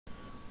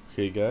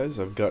Okay guys,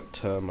 I've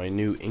got my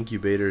new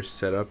incubator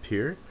set up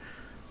here.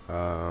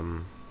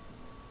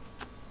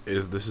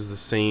 This is the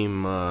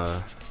same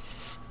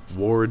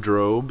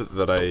wardrobe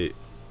that I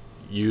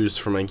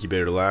used for my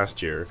incubator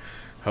last year.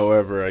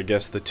 However, I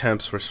guess the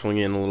temps were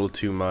swinging a little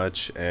too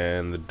much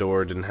and the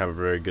door didn't have a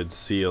very good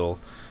seal.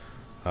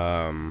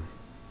 So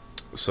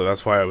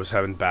that's why I was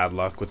having bad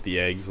luck with the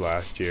eggs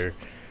last year.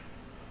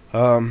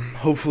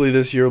 Hopefully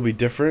this year will be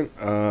different.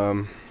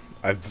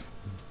 I've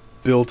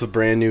built a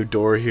brand new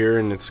door here,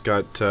 and it's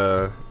got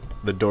the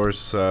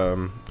door's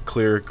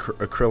clear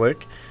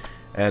acrylic,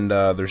 and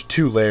there's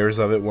two layers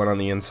of it, one on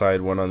the inside,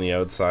 one on the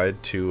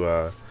outside,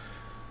 to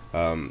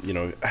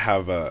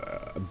have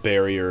a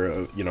barrier,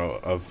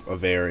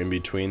 of air in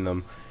between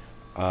them.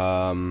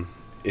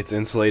 It's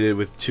insulated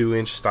with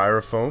 2-inch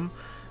styrofoam.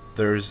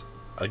 There's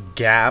a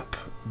gap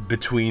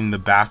between the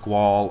back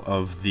wall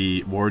of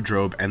the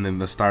wardrobe and then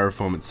the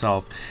styrofoam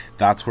itself.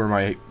 That's where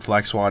my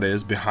flex wad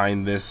is,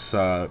 behind this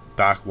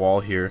back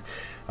wall here.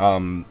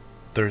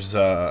 There's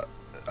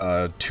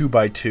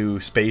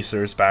 2x2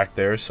 spacers back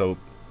there, so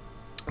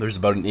there's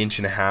about 1.5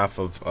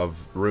 inches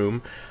of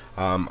room.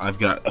 I've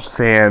got a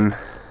fan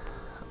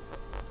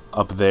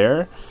up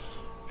there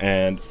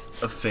and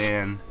a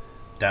fan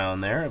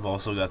down there. I've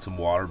also got some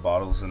water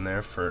bottles in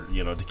there for,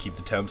 to keep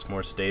the temps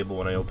more stable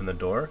when I open the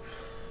door.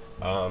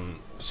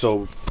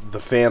 So the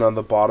fan on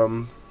the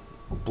bottom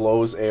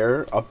blows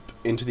air up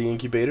into the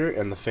incubator,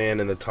 and the fan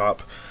in the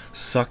top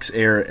sucks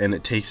air and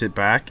it takes it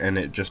back, and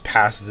it just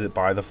passes it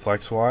by the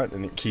flex wad,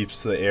 and it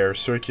keeps the air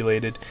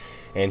circulated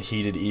and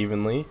heated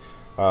evenly,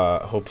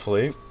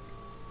 hopefully.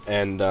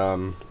 And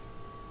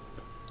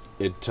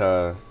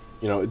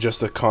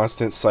just a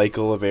constant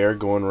cycle of air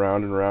going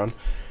round and round.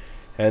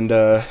 And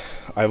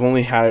I've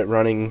only had it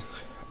running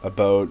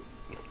about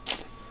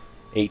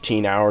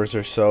 18 hours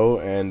or so,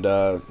 and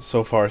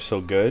so far so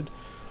good.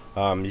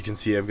 You can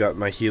see I've got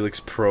my Helix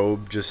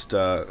probe just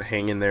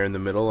hanging there in the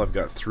middle. I've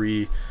got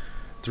three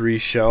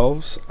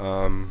shelves.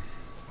 You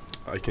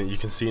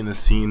can see in the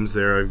seams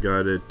there I've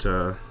got it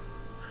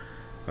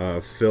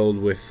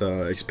filled with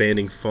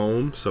expanding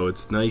foam, so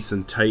it's nice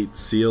and tight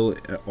seal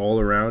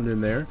all around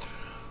in there.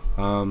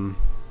 I've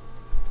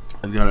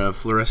got a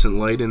fluorescent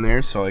light in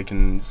there so I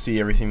can see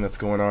everything that's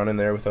going on in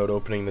there without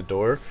opening the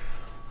door.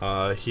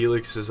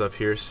 Helix is up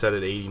here set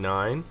at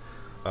 89.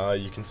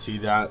 You can see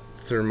that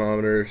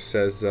thermometer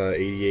says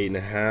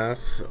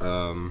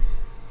 88.5.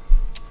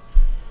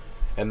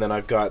 And then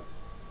I've got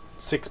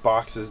 6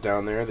 boxes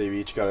down there. They've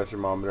each got a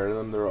thermometer in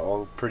them. They're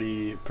all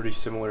pretty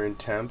similar in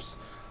temps.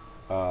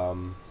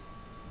 I've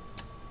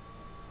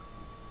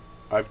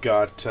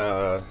got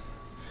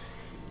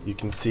you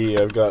can see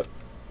I've got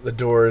the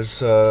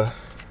doors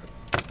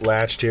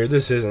latched here.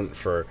 This isn't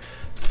for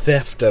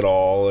theft at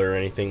all or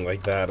anything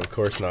like that, of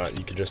course not.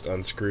 You could just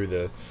unscrew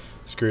the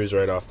screws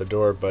right off the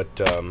door, but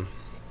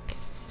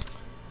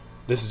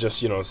this is just,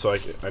 so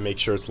I make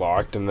sure it's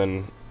locked. And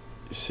then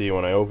you see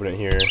when I open it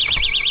here,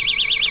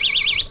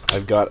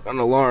 I've got an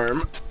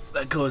alarm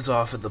that goes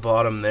off at the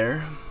bottom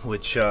there,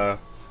 which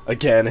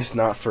again is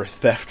not for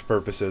theft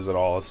purposes at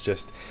all. It's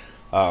just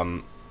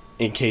in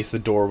case the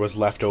door was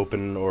left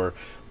open or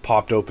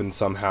popped open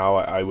somehow,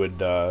 I would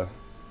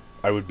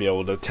be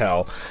able to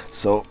tell.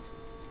 So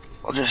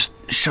I'll just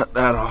shut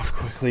that off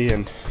quickly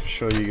and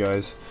show you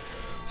guys.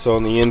 So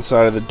on the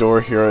inside of the door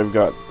here, I've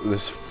got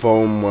this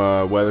foam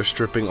weather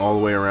stripping all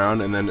the way around,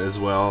 and then as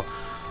well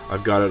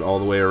I've got it all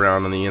the way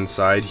around on the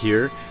inside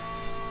here.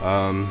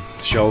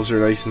 Shelves are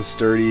nice and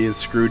sturdy. It's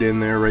screwed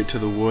in there right to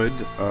the wood.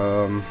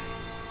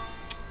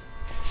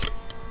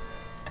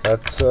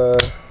 That's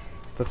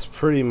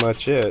pretty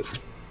much it.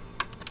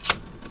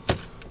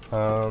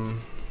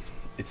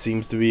 It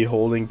seems to be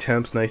holding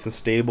temps nice and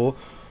stable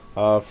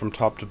from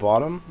top to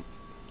bottom,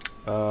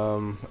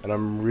 and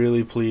I'm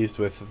really pleased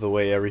with the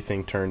way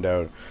everything turned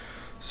out.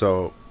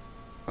 So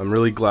I'm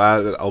really glad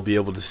that I'll be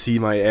able to see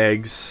my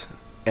eggs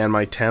and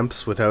my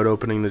temps without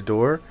opening the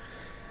door,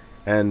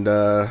 and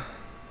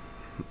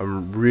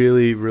I'm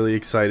really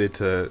excited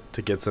to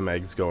get some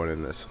eggs going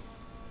in this.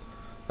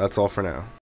 That's all for now.